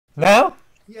Now?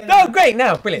 Yeah. Oh, great,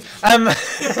 now, brilliant.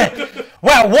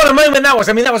 Wow, what a moment that was.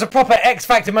 I mean, that was a proper X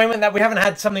Factor moment that we haven't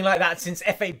had something like that since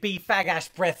FAB Fag Ash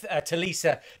Breath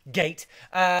Talisa Gate.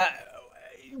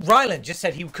 Ryland just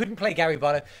said he couldn't play Gary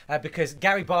Barlow because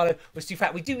Gary Barlow was too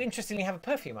fat. We do, interestingly, have a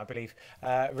perfume, I believe,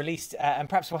 released, and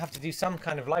perhaps we'll have to do some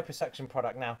kind of liposuction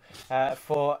product now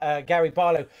for Gary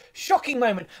Barlow. Shocking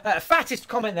moment. Fattest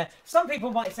comment there. Some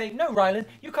people might say, no, Ryland,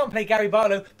 you can't play Gary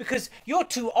Barlow because you're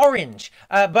too orange.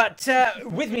 But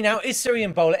with me now is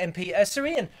Syrian Bowler MP.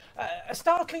 Syrian, a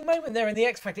startling moment there in the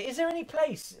X Factor. Is there any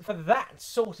place for that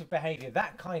sort of behaviour,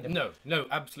 that kind of... No,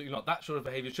 absolutely not. That sort of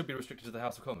behaviour should be restricted to the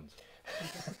House of Commons.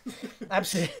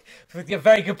 Absolutely, a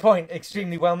very good point.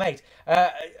 Extremely well made.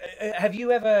 Have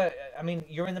you ever? I mean,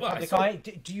 you're in the public eye.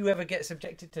 Do you ever get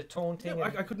subjected to taunting? No,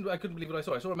 I couldn't believe what I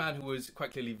saw. I saw a man who was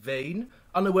quite clearly vain,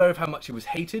 unaware of how much he was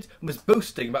hated, and was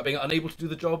boasting about being unable to do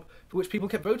the job for which people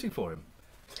kept voting for him.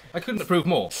 I couldn't approve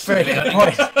more. Very good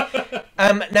point.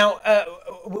 Now,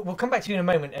 we'll come back to you in a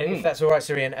moment, if that's all right,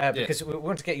 Syrian, because we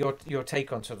want to get your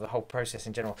take on sort of the whole process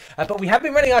in general. But we have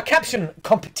been running our caption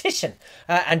competition,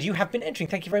 and you have been entering.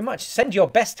 Thank you very much. Send your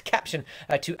best caption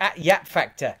to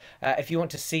 @YappFactor if you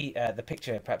want to see the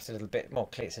picture perhaps a little bit more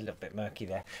clear. It's a little bit murky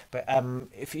there. But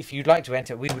if you'd like to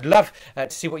enter, we would love to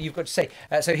see what you've got to say.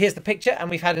 So here's the picture, and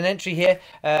we've had an entry here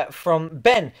from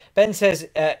Ben. Ben says,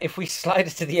 if we slide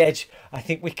it to the edge, I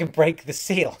think we can break the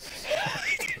seal.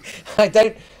 I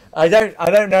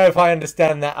don't know if I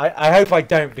understand that. I hope I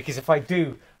don't, because if I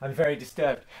do, I'm very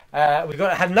disturbed. We've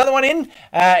had another one in.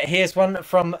 Here's one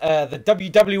from the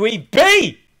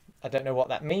WWE. I don't know what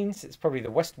that means. It's probably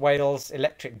the West Wales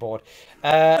Electric Board.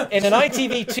 In an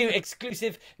ITV2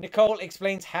 exclusive, Nicole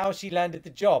explains how she landed the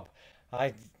job.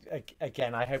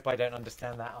 Again, I hope I don't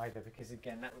understand that either, because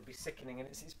again, that would be sickening, and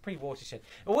it's pre-watershed.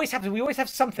 It always happens. We always have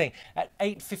something at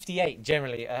 8:58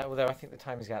 generally, although I think the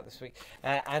time is out this week.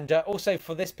 And also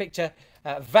for this picture,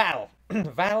 Val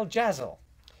Jazzle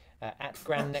at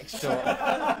Grand Next Door.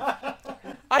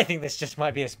 I think this just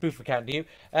might be a spoof account to you.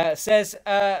 Says,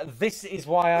 this is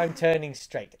why I'm turning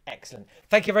straight. Excellent.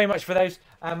 Thank you very much for those.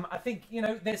 I think,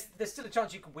 there's still a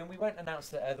chance you could win. We won't announce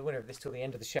the winner of this till the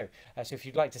end of the show. So if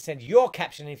you'd like to send your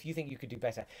caption, if you think you could do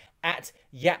better, at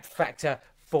YappFactor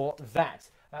for that.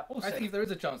 Also, I think if there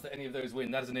is a chance that any of those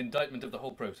win, that is an indictment of the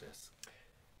whole process.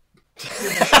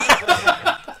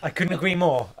 I couldn't agree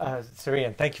more,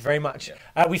 Syrian. Thank you very much.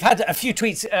 Yeah. We've had a few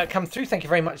tweets come through. Thank you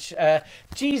very much.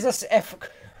 Jesus F.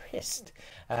 Christ.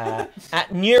 At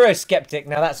Neuroskeptic.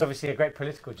 Now, that's obviously a great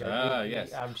political joke.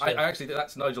 Yes. Sure. I actually,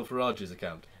 that's Nigel Farage's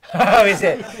account. Oh, is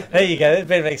it? There you go. There's a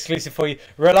bit of an exclusive for you.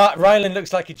 Ryland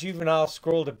looks like a juvenile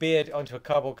scrawled a beard onto a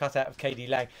cardboard cutout of KD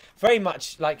Lang. Very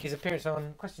much like his appearance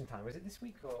on Question Time. Was it this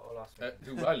week or last week?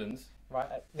 Who, Ryland's?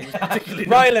 Right,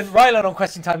 Ryland on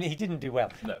Question Time, he didn't do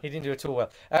well. No. He didn't do at all well.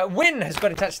 Win has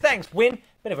got in touch. Thanks, Win.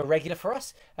 Bit of a regular for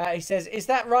us. He says, is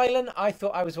that Ryland? I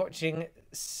thought I was watching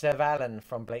Savalan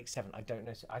from Blake 7. I don't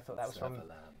know. I thought that was from...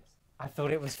 I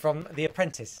thought it was from The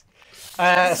Apprentice.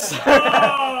 I'm sorry.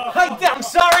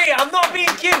 I'm not being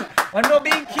cute.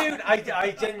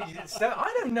 I genuinely didn't.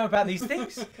 I don't know about these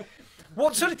things.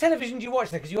 What sort of television do you watch,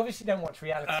 though? Because you obviously don't watch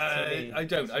reality TV. I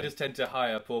don't. I just tend to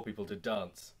hire poor people to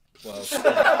dance whilst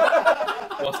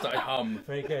I hum.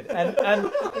 Very good.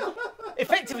 And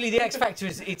effectively, the X Factor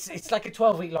is it's like a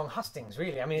 12-week long hustings,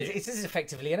 really. I mean, this is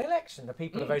effectively an election. The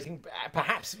people are voting.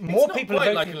 Perhaps more people are voting. It's not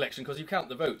quite like an election because you count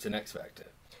the votes in X Factor.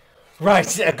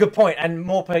 Right, a good point. And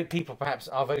more people perhaps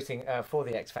are voting for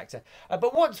the X Factor.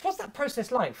 But what's that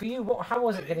process like for you? How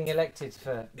was it getting elected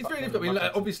for? It's very difficult. I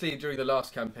mean, obviously, during the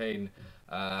last campaign,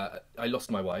 I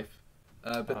lost my wife.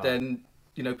 But then,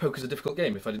 poker's a difficult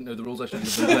game. If I didn't know the rules, I shouldn't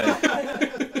have been playing.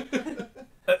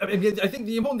 I think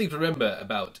the important thing to remember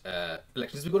about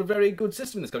elections is we've got a very good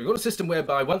system in this country. We've got a system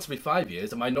whereby once every 5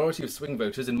 years, a minority of swing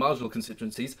voters in marginal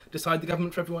constituencies decide the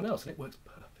government for everyone else, and it works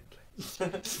perfectly.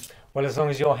 Well, as long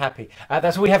as you're happy.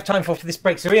 That's all we have time for this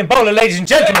break. Syrian Bowler, ladies and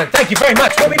gentlemen, thank you very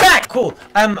much. We'll be back. Cool.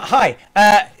 Hi.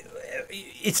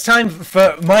 It's time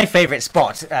for my favourite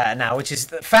spot now, which is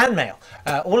the fan mail.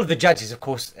 All of the judges, of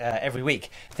course, every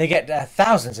week, they get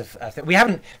thousands of... we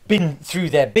haven't been through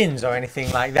their bins or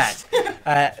anything like that.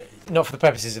 Not for the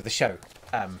purposes of the show.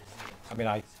 I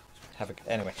have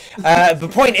anyway. The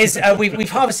point is, we've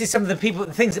harvested some of the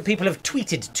things that people have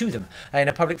tweeted to them in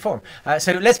a public forum.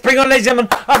 So let's bring on, ladies and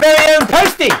gentlemen, our very own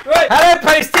Posty. Right. Hello,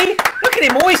 Posty. Look at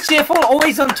him, always cheerful,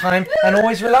 always on time, and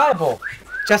always reliable.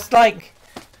 Just like...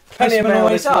 Postmen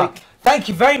always are. Thank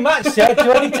you very much, sir.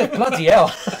 Do I need to... Bloody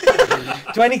hell.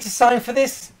 Do I need to sign for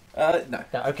this? No.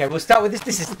 No. Okay, we'll start with this.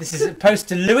 This is a post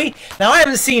to Louis. Now I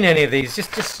haven't seen any of these.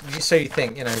 Just so you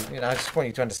think, I just want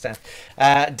you to understand.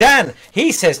 Dan,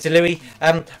 he says to Louis,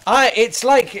 it's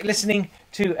like listening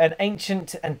to an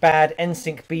ancient and bad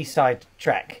NSYNC B-side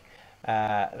track.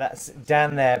 That's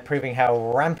Dan there proving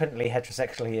how rampantly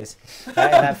heterosexual he is in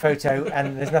that photo,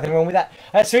 and there's nothing wrong with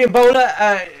that. Syrian Bowler,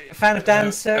 fan of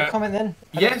Dan's comment then?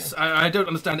 Yes, I don't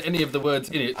understand any of the words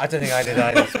in it. I don't think I did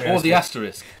either. Or the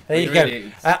asterisk. There you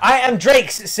go. I Am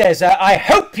Drakes says, I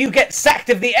hope you get sacked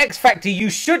of the X Factor. You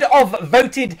should have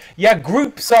voted your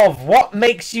groups of what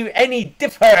makes you any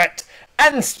different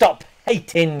and stop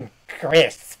hating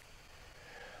Chris.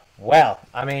 Well,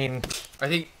 I mean... I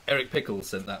think Eric Pickles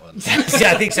sent that one.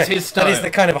 Yeah, I think so. His style. That is the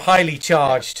kind of highly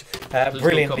charged,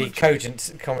 brilliantly commentary.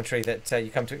 cogent commentary that you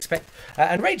come to expect.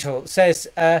 And Rachel says,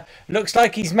 looks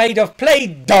like he's made of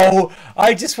Play-Doh.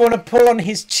 I just want to pull on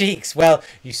his cheeks. Well,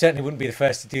 you certainly wouldn't be the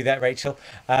first to do that, Rachel.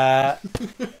 I'm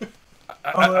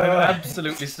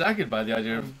absolutely staggered by the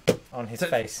idea of... On his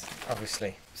face,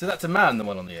 obviously. So that's a man, the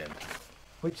one on the end?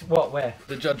 Where?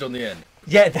 The judge on the end?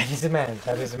 Yeah, that is a man.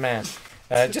 That is a man.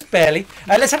 Just barely.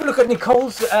 Let's have a look at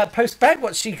Nicole's post bag.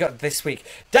 What's she got this week?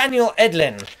 Daniel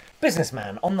Edlin,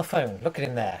 businessman on the phone. Look at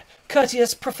him there.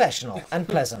 Courteous, professional, and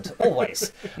pleasant,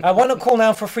 always. Why not call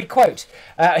now for a free quote?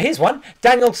 Here's one.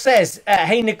 Daniel says,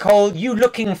 hey, Nicole, you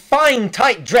looking fine,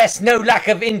 tight dress, no lack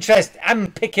of interest.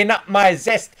 I'm picking up my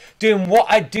zest, doing what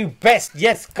I do best.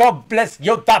 Yes, God bless,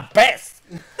 you're the best.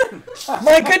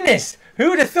 My goodness. Who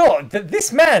would have thought that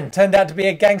this man turned out to be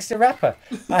a gangster rapper?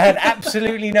 I had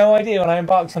absolutely no idea when I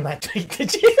embarked on that tweet,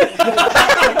 did you?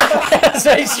 That's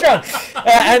very strong.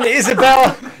 And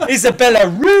Isabella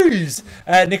Ruse.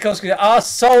 Nicole's going, our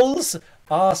souls.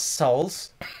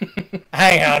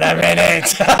 Hang on a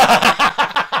minute.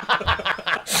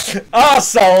 Our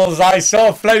souls I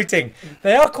saw floating.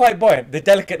 They are quite buoyant, the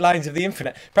delicate lines of the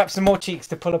infinite. Perhaps some more cheeks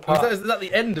to pull apart. Is that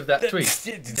the end of that tweet?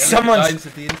 Someone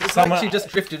she just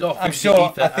drifted off. I'm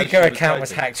sure. I think her account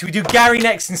was hacked. Should we do Gary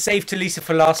next and save to Lisa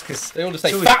for last? Because they all just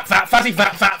say fat, fatty,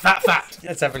 fat.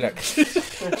 Let's have a look.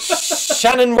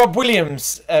 Shannon Rob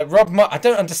Williams. I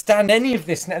don't understand any of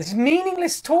this now. This is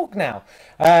meaningless talk now.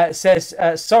 Says,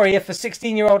 sorry if a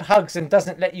 16-year-old hugs and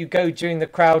doesn't let you go during the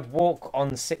crowd walk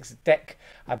on 6th deck.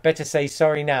 I better say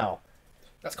sorry now.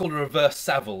 That's called a reverse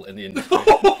Savile in the industry.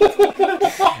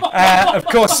 Of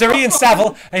course, Syrian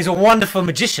Savile is a wonderful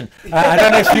magician. I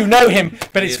don't know if you know him,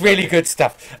 but it's really good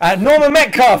stuff. Norma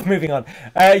Metcalf, moving on.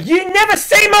 You never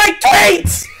see my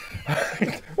tweets!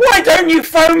 Why don't you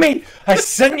phone me? I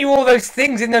sent you all those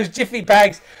things in those jiffy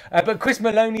bags. But Chris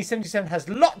Maloney, 77, has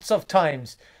lots of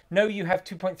times. No, you have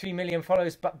 2.3 million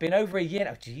followers, but been over a year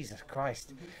now. Jesus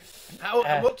Christ.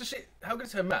 How good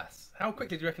is her maths? How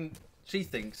quickly do you reckon she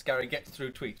thinks Gary gets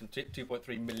through tweets with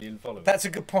 2.3 million followers? That's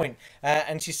a good point.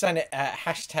 And she's signed it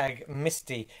hashtag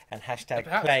Misty and hashtag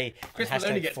Play. Chris will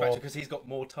only get back because he's got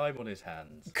more time on his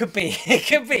hands. Could be. It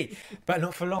could be. But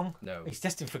not for long. No. He's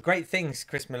destined for great things,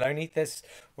 Chris Maloney. There's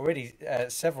already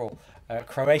several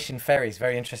Croatian fairies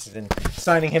very interested in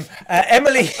signing him.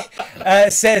 Emily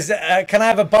says, can I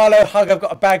have a Barlow hug? I've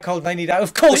got a bad cold and I need out.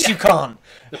 Of course you can't.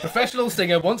 The professional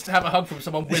singer wants to have a hug from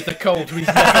someone with a cold who he's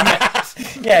never met.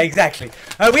 Yeah, exactly.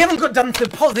 We haven't got done the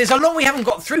poll. There's a lot we haven't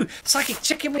got through. Psychic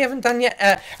Chicken we haven't done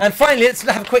yet. And finally, let's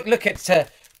have a quick look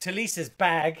at Lisa's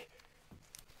bag.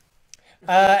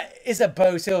 Is a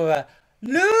Bo Silver.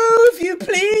 Love you,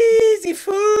 please, you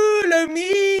follow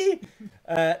me.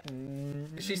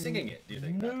 Is she singing it, do you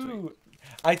think? No.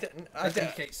 I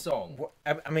think it's song.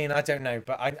 I mean, I don't know,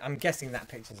 but I'm guessing that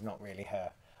picture's not really her.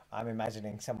 I'm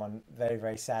imagining someone very,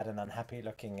 very sad and unhappy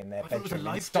looking in their bedroom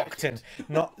in Stockton,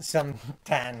 not some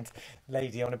tanned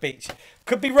lady on a beach.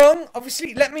 Could be wrong.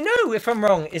 Obviously, let me know if I'm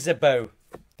wrong, Isabeau.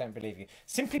 Don't believe you.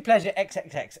 Simply Pleasure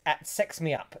XXX at Sex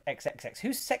Me Up XXX.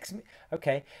 Who's Sex Me?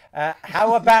 Okay.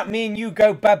 How about me and you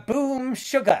go baboom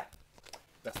sugar?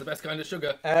 That's the best kind of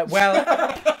sugar.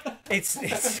 Well,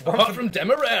 it's apart from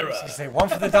Demerara. Say one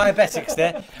for the diabetics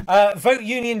there. Vote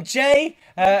Union J.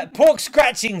 Pork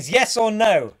scratchings, yes or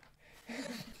no?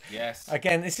 Yes.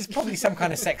 Again, this is probably some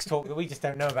kind of sex talk that we just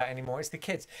don't know about anymore. It's the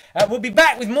kids. We'll be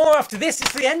back with more after this.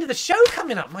 It's the end of the show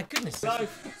coming up. My goodness.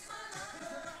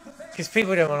 Because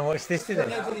people don't want to watch this, do they?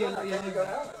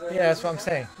 Yeah, that's what I'm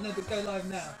saying. No, but go live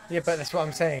now. Yeah, but that's what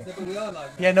I'm saying. No, but we are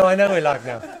live now. Yeah, no, I know we're live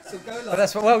now. So go live. But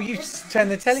that's what. Well, you just turn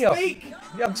the telly off. Speak!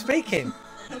 Yeah, I'm speaking.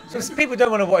 So people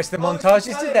don't want to watch the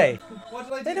montages, do they? Why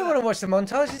did I do They don't that? want to watch the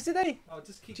montages, do they? Oh,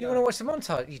 just keep Do you going. want to watch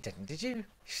the montage? You didn't, did you? You've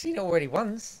seen it already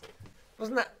once.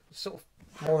 Wasn't that sort of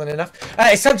More than enough.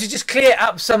 It's time to just clear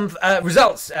up some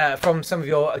results from some of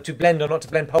your to blend or not to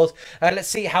blend polls. Let's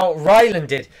see how Ryland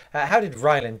did. How did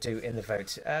Ryland do in the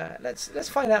vote? Let's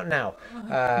find out now.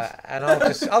 And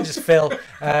I'll just fill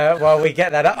while we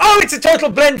get that up. Oh, it's a total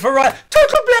blend for Ryland.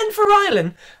 Total blend for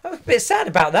Ryland. I was a bit sad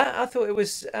about that. I thought it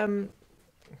was.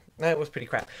 No, it was pretty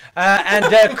crap.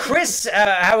 And Chris,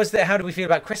 how do we feel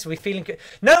about Chris? Are we feeling good?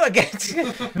 No, again,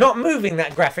 not moving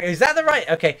that graphic. Is that the right?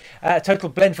 Okay, total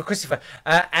blend for Christopher.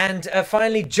 And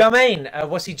finally, Jermaine.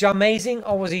 Was he Jamazing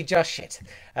or was he just shit?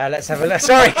 Let's have a look.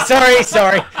 Sorry.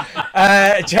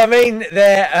 Jermaine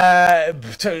there,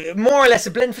 more or less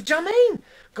a blend for Jermaine.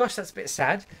 Gosh, that's a bit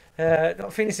sad.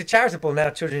 Not feeling so charitable now,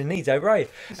 children in need, right?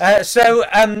 So,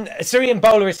 Syrian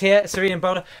Bowler is here. Syrian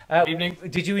Bowler. Evening.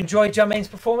 Did you enjoy Jermaine's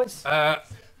performance? I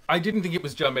didn't think it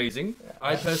was amazing.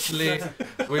 I personally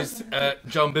was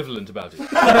ambivalent about it.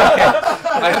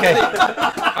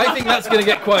 I think that's going to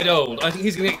get quite old. I think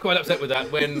he's going to get quite upset with that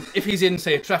if he's in,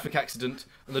 say, a traffic accident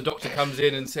and the doctor comes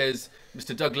in and says,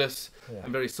 Mr. Douglas,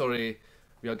 I'm very sorry,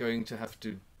 we are going to have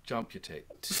to jump your tape.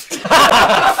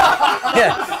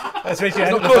 Yeah, that's what you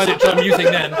not the budget I'm using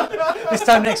then. This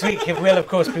time next week, we'll of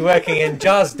course be working in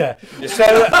Jazda.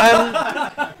 So,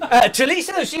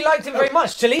 Talisa, she liked it very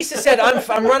much. Talisa said,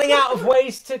 "I'm running out of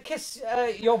ways to kiss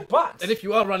your butt." And if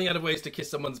you are running out of ways to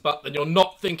kiss someone's butt, then you're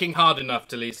not thinking hard enough,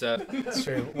 Talisa. That's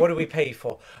true. What do we pay you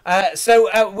for?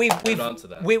 So we've answer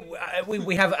that.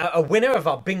 We have a winner of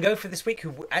our bingo for this week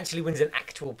who actually wins an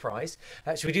actual prize.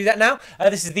 Should we do that now?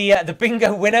 This is the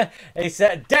bingo winner. It's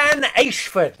Dan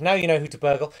Ashford. Now you know who to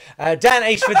burgle. Dan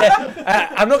Ashford there.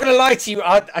 I'm not going to lie to you.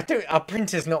 Our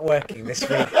printer's not working this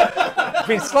week. It's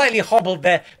been slightly hobbled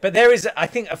there. But there is, I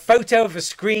think, a photo of a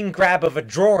screen grab of a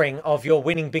drawing of your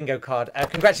winning bingo card.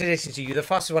 Congratulations to you, the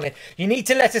fastest one in. You need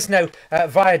to let us know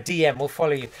via DM. We'll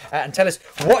follow you and tell us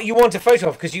what you want a photo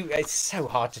of, because it's so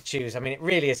hard to choose. I mean, it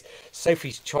really is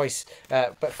Sophie's choice,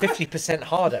 but 50%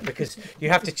 harder, because you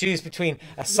have to choose between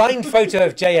a signed photo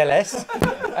of JLS,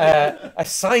 a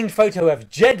signed photo of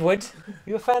Jedward.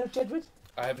 You a fan of Jedward?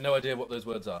 I have no idea what those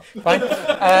words are. Fine.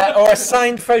 Or a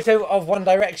signed photo of One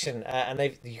Direction. And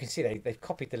you can see they've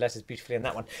copied the letters beautifully on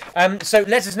that one. So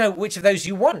let us know which of those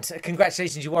you want.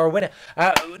 Congratulations, you are a winner.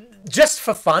 Just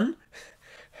for fun,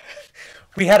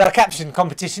 we had our caption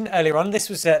competition earlier on. This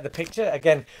was the picture,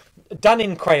 again, done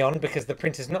in crayon because the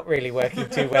printer's not really working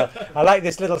too well. I like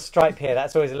this little stripe here.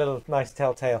 That's always a little nice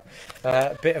telltale.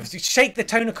 Bit of shake the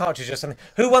toner cartridge or something.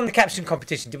 Who won the caption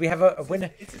competition? Did we have a winner?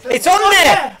 It's on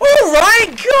there! All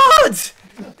right, God!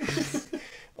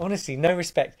 Honestly, no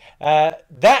respect.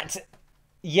 That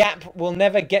Yap will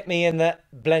never get me in the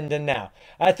blender now.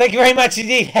 Thank you very much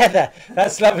indeed, Heather.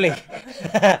 That's lovely.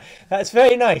 That's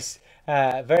very nice.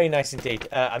 Very nice indeed.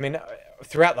 I mean,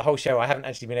 throughout the whole show, I haven't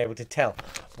actually been able to tell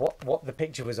what the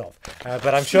picture was of.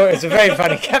 But I'm sure it's a very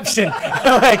funny caption.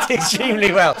 It worked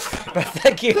extremely well. But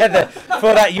thank you, Heather,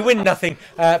 for that. You win nothing,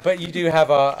 but you do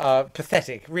have our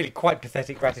pathetic, really quite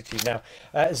pathetic gratitude now.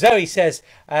 Zoe says,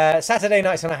 Saturday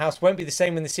nights on our house won't be the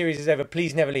same when the series is over.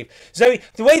 Please never leave. Zoe,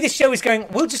 the way this show is going,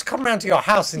 we'll just come round to your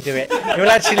house and do it. It will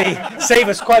actually save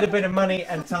us quite a bit of money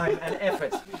and time and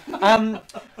effort.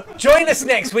 Join us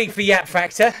next week for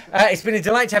YappFactor. It's been a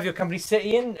delight to have your company.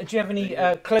 Ian, do you have any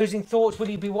closing thoughts? Will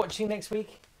you be watching next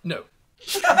week? No.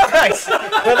 Nice.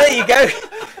 Well, there you go.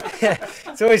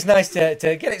 It's always nice to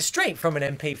get it straight from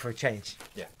an MP for a change.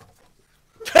 Yeah.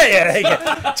 Yeah, there you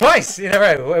go. Twice in a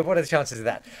row. What are the chances of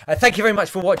that? Thank you very much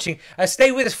for watching.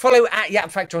 Stay with us. Follow at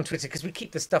YappFactor on Twitter, because we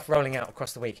keep the stuff rolling out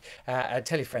across the week.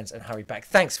 Tell your friends and hurry back.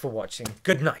 Thanks for watching.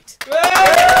 Good night.